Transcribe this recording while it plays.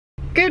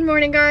Good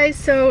morning, guys.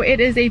 So it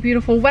is a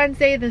beautiful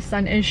Wednesday. The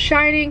sun is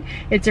shining.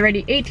 It's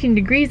already 18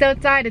 degrees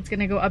outside. It's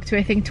gonna go up to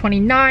I think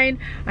 29.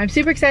 I'm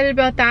super excited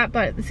about that,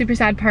 but the super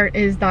sad part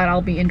is that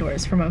I'll be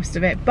indoors for most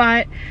of it,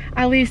 but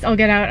at least I'll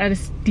get out at a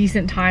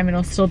decent time and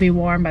it'll still be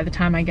warm by the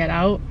time I get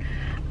out.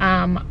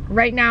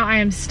 Right now I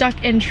am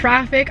stuck in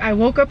traffic. I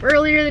woke up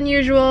earlier than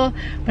usual,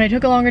 but I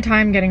took a longer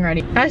time getting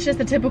ready. That's just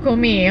the typical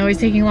me, always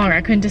taking longer.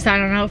 I couldn't decide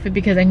on an outfit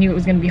because I knew it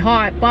was gonna be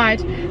hot, but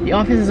the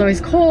office is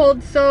always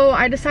cold, so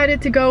I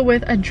decided to go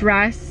with a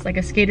dress, like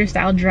a skater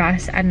style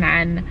dress, and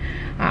then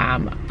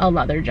a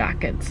leather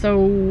jacket.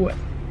 So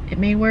it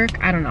may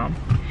work, I don't know.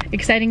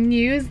 Exciting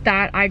news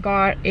that I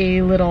got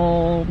a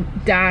little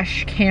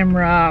dash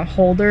camera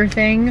holder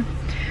thing.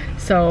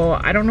 So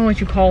I don't know what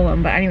you call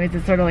them, but anyways,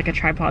 it's sort of like a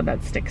tripod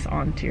that sticks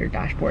onto your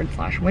dashboard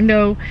slash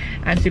window.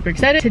 I'm super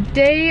excited.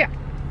 Today,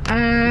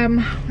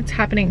 what's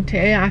happening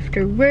today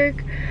after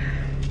work?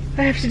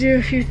 I have to do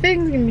a few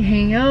things, I'm gonna be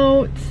hanging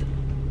out,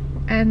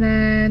 and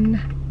then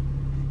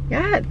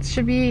yeah, it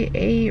should be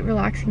a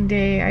relaxing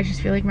day. I just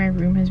feel like my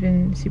room has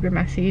been super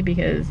messy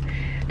because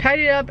I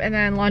tidied up and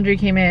then laundry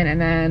came in, and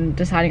then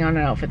deciding on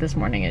an outfit this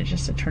morning, it's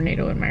just a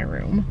tornado in my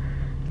room.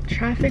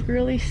 Traffic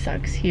really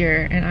sucks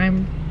here, and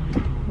I'm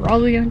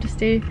probably going to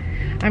stay.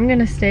 I'm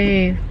gonna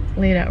stay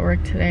late at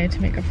work today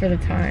to make up for the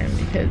time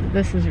because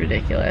this is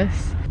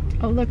ridiculous.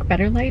 Oh look,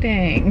 better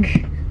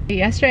lighting.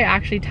 Yesterday I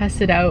actually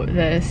tested out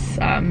this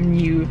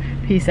new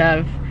piece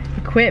of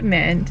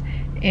equipment,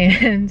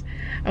 and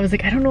I was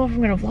like, I don't know if I'm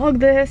gonna vlog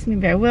this,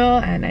 maybe I will,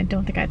 and I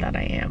don't think I thought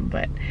I am,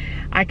 but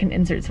I can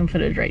insert some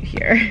footage right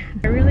here.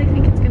 I really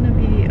think it's gonna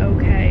be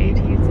okay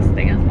to use this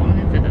thing as long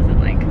as it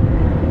doesn't like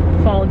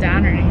fall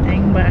down or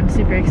anything, but I'm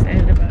super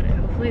excited about it.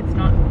 Hopefully it's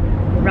not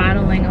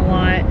rattling a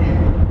lot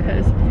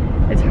because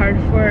it's hard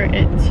for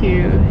it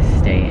to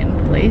stay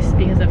in place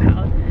because of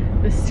how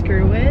the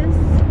screw is.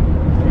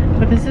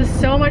 But this is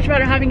so much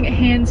better having it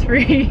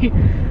hands-free.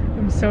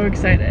 I'm so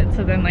excited.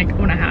 So then like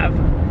when I have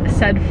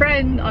said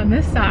friend on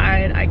this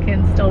side, I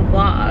can still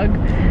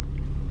vlog.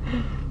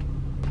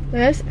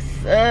 This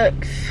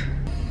sucks.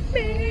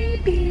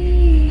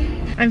 Baby.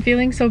 I'm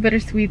feeling so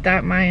bittersweet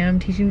that my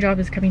teaching job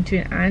is coming to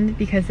an end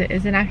because it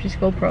is an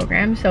after-school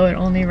program, so it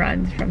only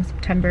runs from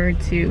September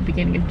to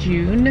beginning of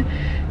June,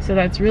 so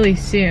that's really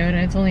soon.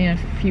 It's only a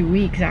few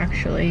weeks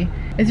actually.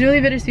 It's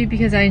really bittersweet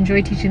because I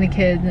enjoy teaching the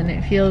kids, and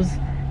it feels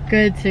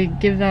good to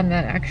give them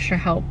that extra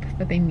help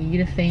that they need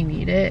if they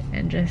need it,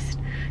 and just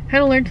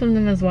kind of learn from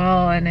them as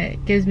well, and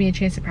it gives me a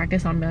chance to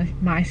practice on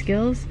my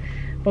skills.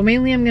 But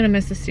mainly I'm gonna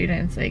miss the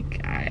students.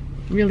 Like, I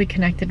really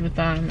connected with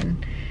them,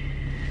 and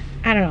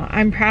I don't know,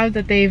 I'm proud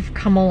that they've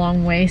come a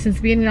long way since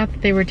the beginning. Not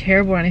that they were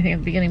terrible or anything at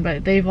the beginning,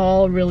 but they've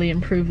all really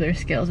improved their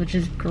skills, which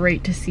is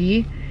great to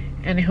see,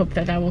 and I hope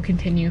that that will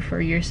continue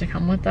for years to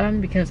come with them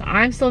because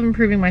I'm still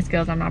improving my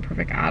skills. I'm not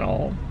perfect at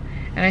all,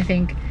 and I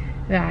think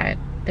that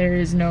there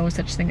is no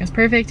such thing as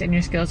perfect, and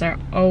your skills are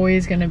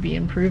always going to be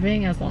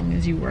improving as long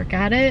as you work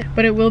at it.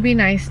 But it will be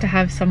nice to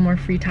have some more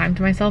free time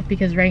to myself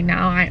because right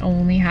now I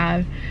only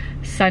have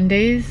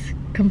Sundays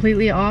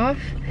completely off,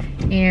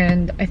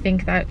 and I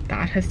think that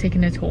that has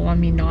taken a toll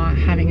on me not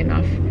having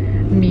enough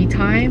me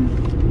time.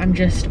 I'm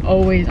just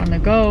always on the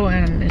go,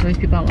 and there's always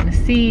people I want to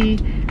see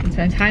and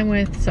spend time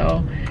with,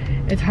 so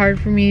it's hard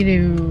for me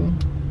to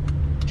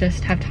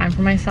just have time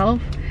for myself.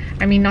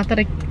 I mean, not that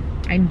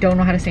I don't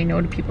know how to say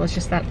no to people, it's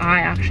just that I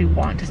actually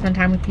want to spend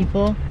time with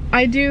people.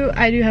 I do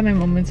have my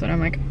moments when I'm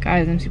like,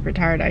 guys, I'm super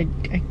tired, I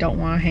don't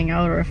want to hang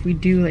out, or if we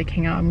do like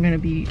hang out, I'm gonna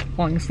be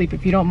falling asleep.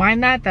 If you don't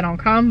mind that, then I'll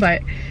come,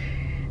 but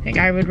like,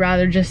 I would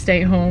rather just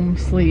stay home,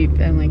 sleep,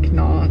 and like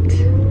not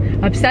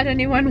upset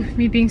anyone with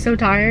me being so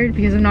tired,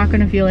 because I'm not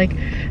gonna feel like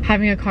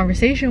having a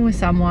conversation with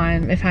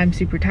someone if I'm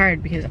super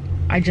tired, because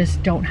I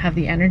just don't have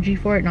the energy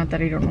for it. Not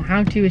that I don't know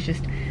how to, it's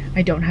just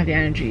I don't have the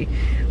energy.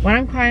 When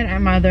I'm quiet,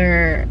 I'm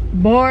either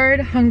bored,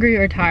 hungry,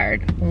 or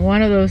tired.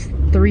 One of those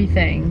three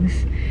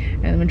things.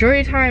 And the majority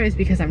of the time is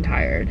because I'm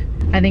tired.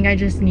 I think I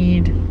just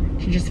need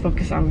to just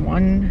focus on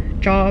one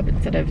job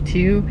instead of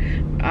two.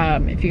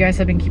 If you guys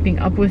have been keeping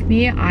up with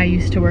me, I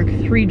used to work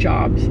 3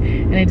 jobs,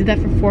 and I did that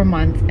for 4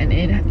 months, and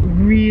it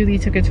really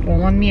took a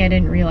toll on me. I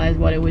didn't realize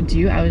what it would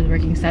do. I was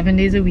working 7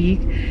 days a week,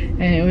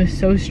 and it was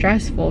so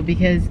stressful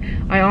because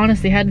I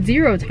honestly had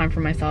 0 time for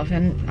myself.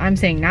 And I'm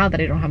saying now that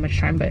I don't have much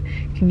time, but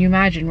can you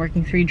imagine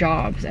working 3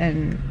 jobs?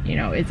 And you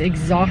know, it's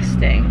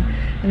exhausting.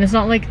 And it's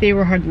not like they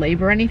were hard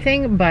labor or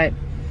anything, but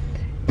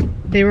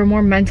they were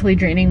more mentally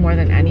draining more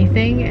than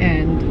anything,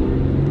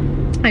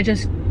 and I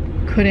just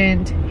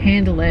couldn't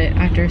handle it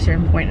after a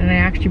certain point, and I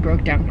actually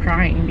broke down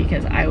crying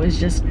because I was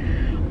just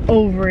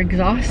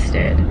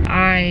overexhausted.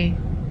 I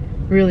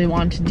really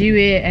wanted to do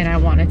it, and I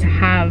wanted to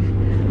have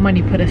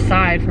money put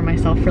aside for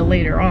myself for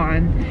later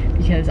on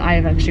because I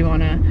eventually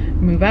want to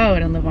move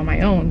out and live on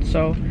my own.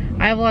 So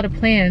I have a lot of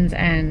plans,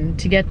 and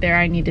to get there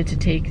I needed to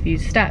take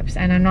these steps.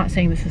 And I'm not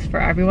saying this is for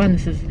everyone,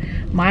 this is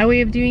my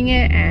way of doing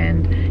it.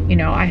 And you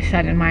know, I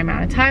said in my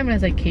amount of time, and I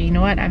was like, okay, you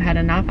know what, I've had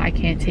enough, I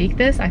can't take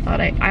this. I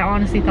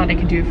honestly thought I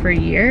could do it for a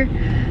year,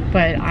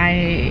 but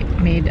I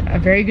made a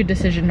very good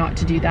decision not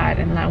to do that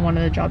and let one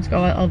of the jobs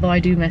go, although I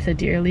do miss it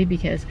dearly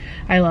because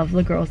I love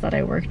the girls that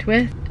I worked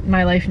with.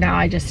 My life now,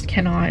 I just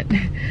cannot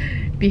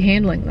be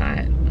handling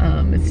that.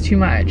 It's too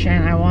much,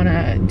 and I want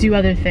to do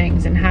other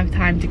things and have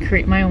time to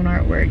create my own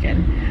artwork.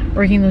 And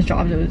working those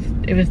jobs,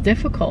 it was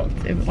difficult.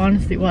 It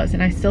honestly was,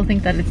 and I still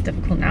think that it's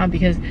difficult now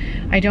because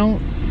I don't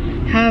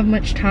have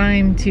much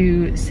time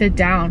to sit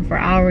down for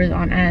hours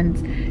on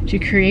end to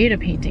create a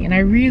painting. And I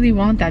really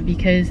want that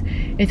because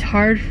it's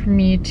hard for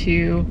me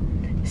to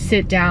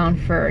sit down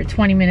for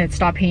 20 minutes,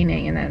 stop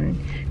painting, and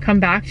then come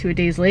back to it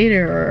days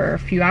later or a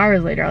few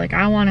hours later. Like,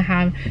 I want to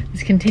have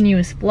this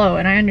continuous flow,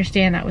 and I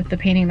understand that with the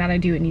painting that I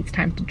do, it needs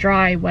time to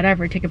dry,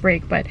 whatever, take a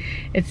break, but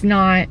it's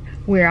not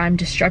where I'm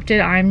disrupted.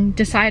 I'm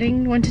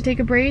deciding when to take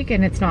a break,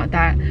 and it's not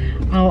that,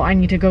 oh, I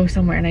need to go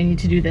somewhere and I need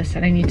to do this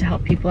and I need to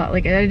help people out.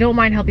 Like, I don't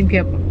mind helping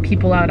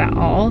people out at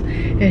all.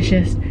 It's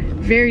just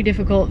very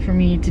difficult for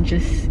me to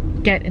just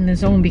get in the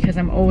zone because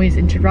I'm always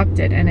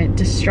interrupted, and it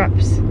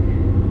disrupts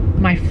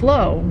my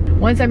flow.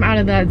 Once I'm out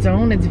of that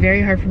zone, it's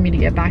very hard for me to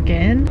get back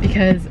in,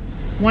 because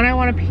when I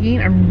want to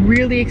paint, I'm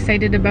really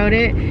excited about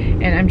it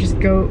and I'm just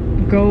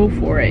go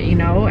for it, you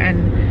know.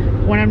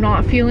 And when I'm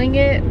not feeling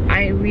it,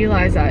 I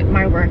realize that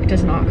my work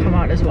does not come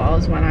out as well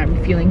as when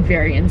I'm feeling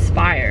very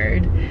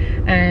inspired.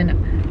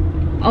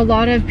 And a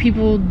lot of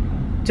people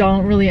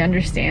don't really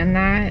understand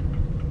that,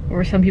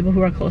 or some people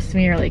who are close to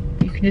me are like,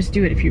 you can just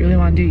do it. If you really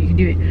want to do it, you can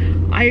do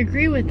it. I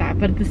agree with that,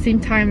 but at the same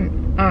time,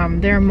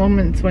 there are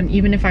moments when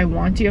even if I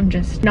want to, I'm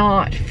just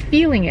not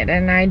feeling it,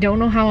 and I don't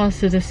know how else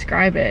to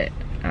describe it,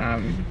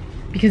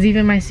 because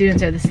even my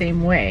students are the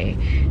same way.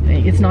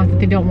 Like, it's not that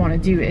they don't want to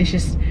do it, it's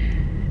just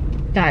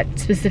that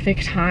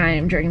specific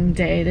time during the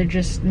day, they're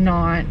just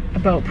not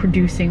about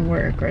producing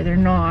work, or they're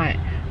not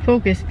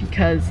focused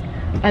because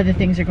other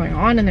things are going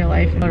on in their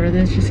life, or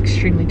they're just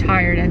extremely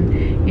tired.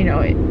 And you know,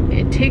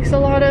 it takes a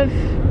lot of,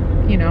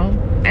 you know,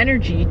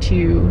 energy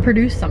to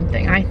produce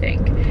something, I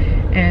think.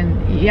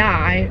 And yeah,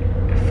 I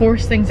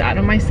force things out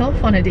of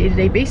myself on a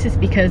day-to-day basis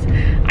because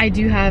I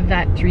do have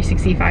that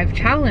 365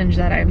 challenge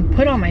that I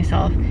put on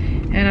myself.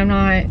 And I'm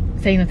not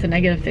saying that's a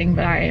negative thing,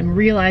 but I am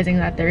realizing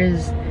that there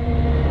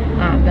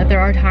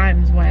are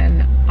times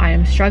when I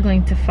am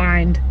struggling to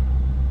find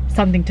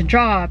something to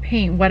draw,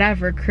 paint,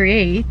 whatever,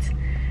 create,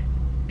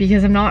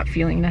 because I'm not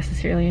feeling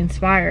necessarily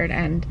inspired,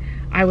 and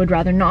I would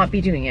rather not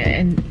be doing it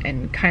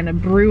and kind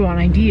of brew on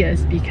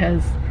ideas,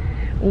 because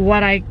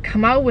what I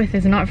come out with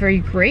is not very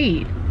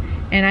great.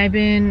 And I've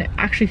been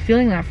actually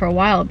feeling that for a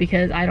while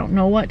because I don't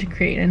know what to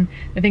create, and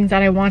the things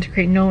that I want to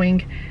create,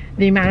 knowing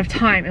the amount of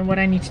time and what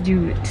I need to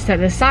do to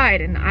set it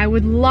aside. And I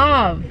would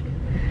love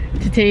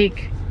to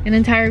take an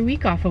entire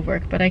week off of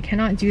work, but I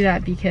cannot do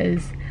that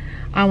because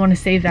I want to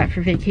save that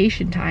for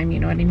vacation time, you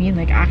know what I mean?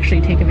 Like,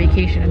 actually take a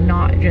vacation and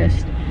not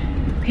just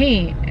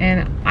paint.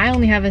 And I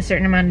only have a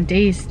certain amount of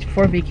days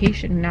for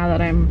vacation now that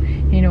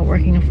I'm, you know,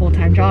 working a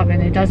full-time job,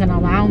 and it doesn't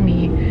allow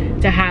me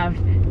to have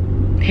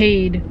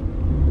paid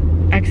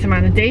X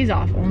amount of days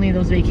off. Only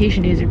those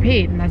vacation days are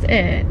paid, and that's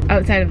it.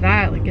 Outside of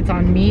that, like, it's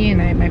on me,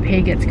 and my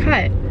pay gets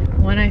cut.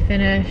 When I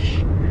finish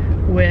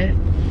with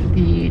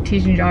the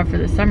teaching job for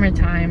the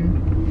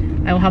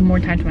summertime, I will have more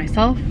time to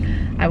myself.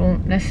 I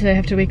won't necessarily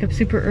have to wake up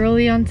super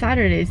early on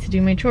Saturdays to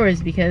do my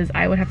chores, because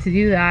I would have to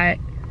do that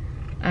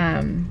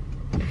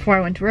before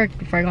I went to work,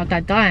 before I got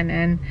that done.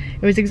 And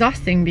it was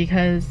exhausting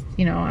because,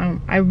 you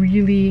know, I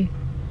really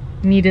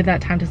needed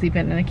that time to sleep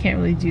in, and I can't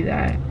really do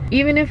that.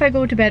 Even if I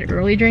go to bed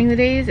early during the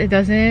days, it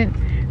doesn't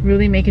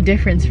really make a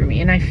difference for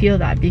me, and I feel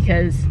that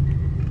because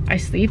I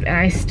sleep, and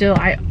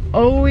I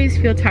always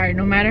feel tired,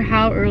 no matter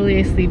how early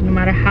I sleep, no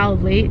matter how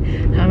late,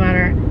 no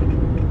matter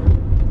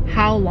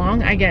how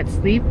long I get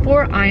sleep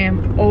for, I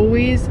am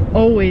always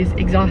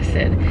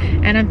exhausted.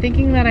 And I'm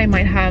thinking that I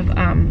might have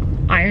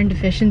iron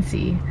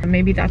deficiency.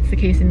 Maybe that's the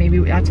case, and maybe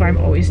that's why I'm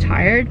always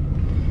tired.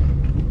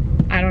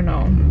 I don't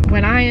know.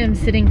 When I am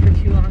sitting for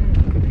too long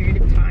of a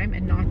period of time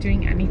and not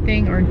doing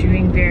anything, or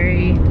doing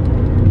very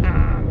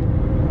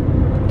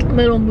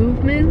little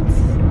movements,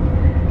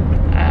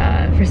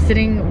 for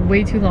sitting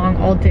way too long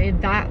all day,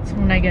 that's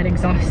when I get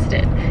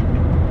exhausted.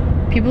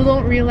 People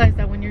don't realize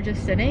that when you're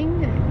just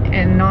sitting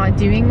and not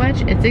doing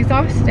much, it's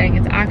exhausting.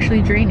 It's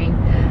actually draining.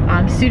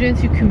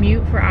 Students who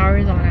commute for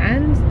hours on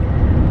end,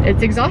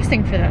 it's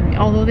exhausting for them.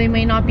 Although they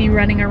may not be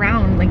running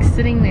around, like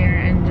sitting there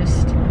and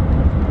just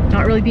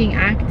not really being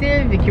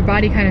active, like your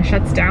body kind of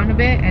shuts down a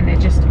bit, and it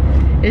just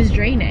is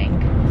draining.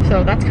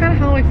 So that's kind of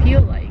how I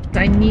feel like.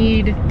 I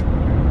need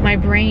my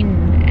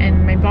brain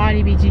and my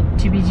body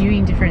to be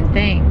doing different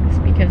things,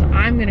 because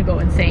I'm gonna go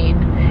insane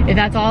if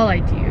that's all I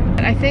do.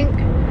 And I think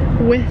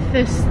with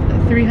this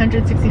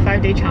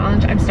 365-day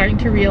challenge, I'm starting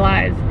to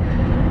realize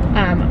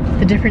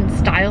the different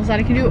styles that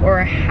I can do,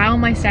 or how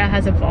my style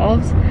has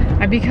evolved.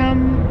 I've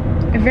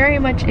become very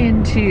much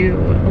into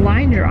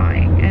line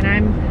drawing, and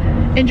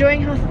I'm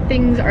enjoying how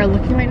things are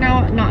looking right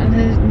now. Not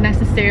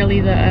necessarily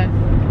the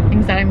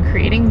things that I'm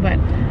creating, but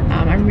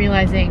I'm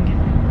realizing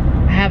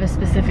I have a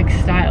specific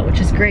style, which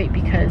is great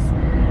because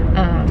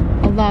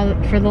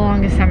for the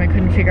longest time I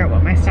couldn't figure out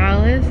what my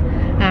style is.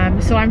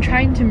 So I'm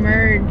trying to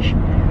merge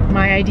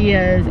my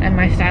ideas and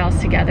my styles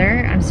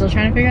together. I'm still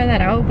trying to figure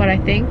that out, but I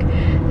think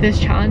this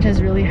challenge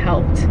has really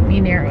helped me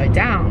narrow it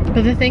down.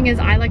 But the thing is,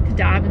 I like to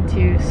dab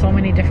into so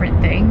many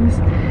different things,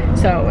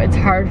 so it's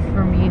hard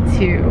for me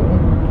to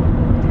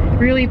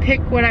really pick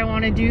what I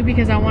want to do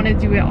because I want to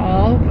do it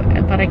all,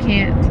 but I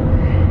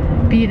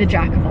can't be the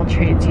jack of all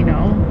trades, you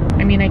know?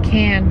 I mean, I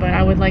can, but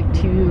I would like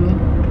to,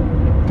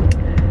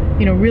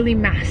 you know, really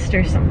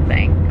master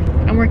something.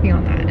 I'm working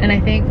on that, and I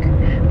think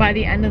by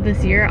the end of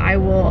this year I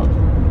will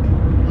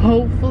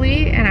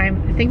hopefully, and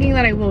I'm thinking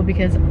that I will,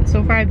 because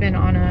so far I've been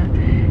on a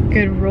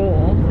good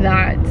roll,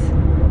 that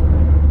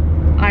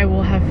I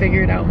will have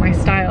figured out my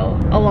style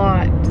a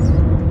lot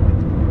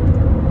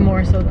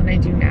more so than I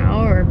do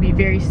now, or be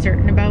very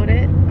certain about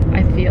it.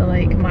 I feel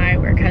like my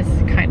work has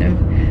kind of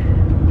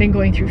been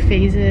going through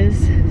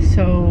phases,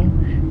 so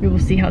we will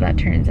see how that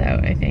turns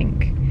out. I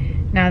think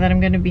now that I'm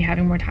going to be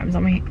having more time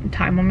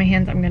on my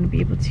hands, I'm going to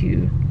be able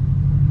to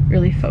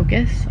really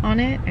focus on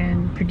it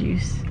and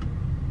produce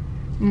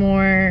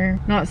more,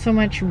 not so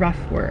much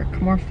rough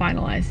work, more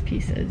finalized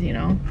pieces, you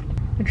know?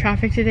 The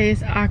traffic today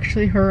is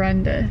actually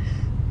horrendous.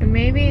 And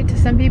maybe to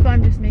some people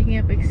I'm just making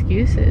up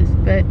excuses,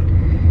 but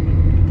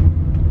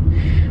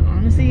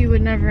honestly you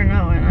would never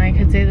know, and I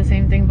could say the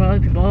same thing about other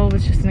people. Oh,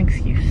 it's just an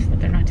excuse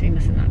that they're not doing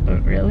this and that,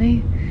 but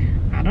really,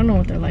 I don't know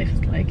what their life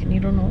is like, and you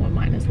don't know what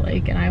mine is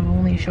like, and I will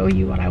only show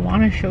you what I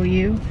want to show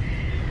you.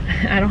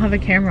 I don't have a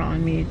camera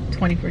on me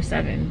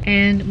 24/7.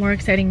 And more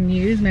exciting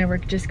news, my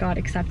work just got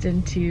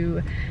accepted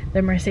to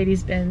the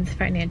Mercedes-Benz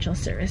Financial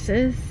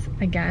Services.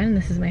 Again,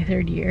 this is my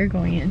 3rd year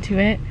going into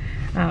it.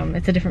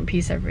 It's a different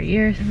piece every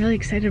year, so I'm really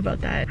excited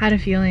about that. I had a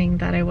feeling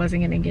that I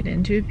wasn't going to get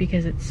into it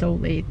because it's so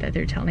late that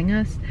they're telling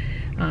us.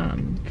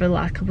 For the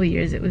last couple of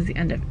years, it was the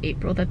end of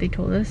April that they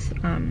told us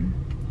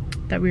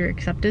that we were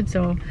accepted,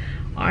 so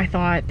I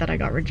thought that I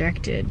got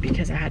rejected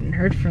because I hadn't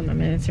heard from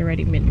them, and it's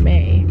already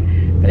mid-May.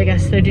 But I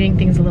guess they're doing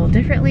things a little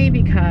differently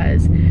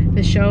because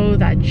the show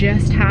that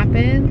just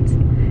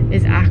happened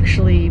is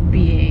actually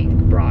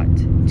being brought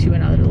to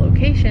another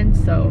location.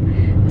 So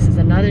this is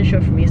another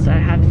show for me. So I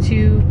have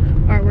 2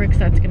 artworks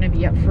that's going to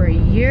be up for a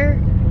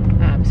year.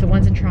 So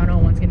one's in Toronto,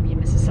 one's going to be in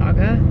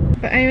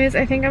Mississauga. But anyways,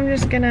 I think I'm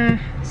just going to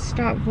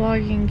stop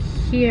vlogging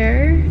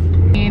here.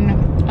 In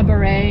a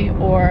beret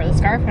or the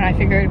scarf, and I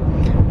figured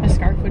a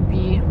scarf would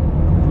be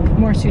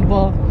more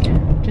suitable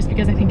just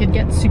because I think it'd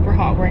get super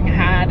hot wearing a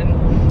hat,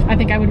 and I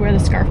think I would wear the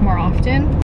scarf more often.